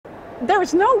there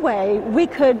is no way we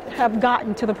could have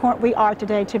gotten to the point we are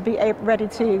today to be ready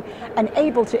to and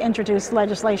able to introduce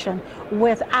legislation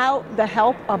without the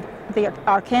help of the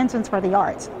Arkansans for the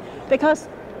Arts. Because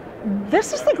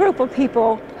this is the group of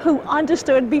people who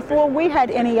understood before we had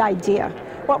any idea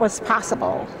what was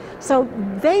possible. So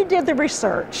they did the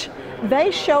research.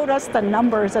 They showed us the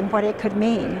numbers and what it could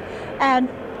mean. And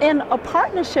in a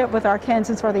partnership with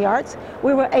Arkansans for the Arts,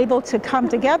 we were able to come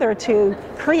together to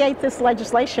create this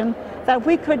legislation that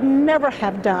we could never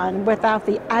have done without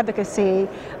the advocacy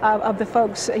of the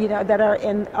folks, that are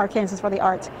in Arkansans for the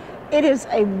Arts. It is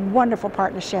a wonderful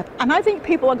partnership, and I think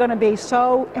people are going to be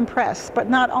so impressed. But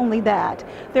not only that,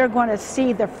 they're going to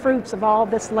see the fruits of all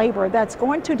this labor that's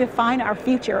going to define our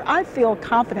future. I feel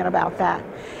confident about that.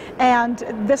 And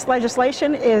this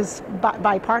legislation is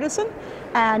bipartisan,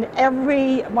 and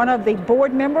every one of the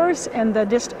board members in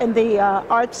the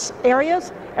arts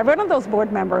areas, every one of those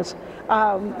board members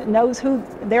knows who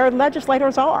their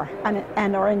legislators are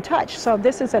and are in touch. So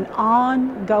this is an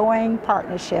ongoing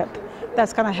partnership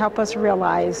that's going to help us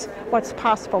realize what's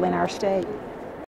possible in our state.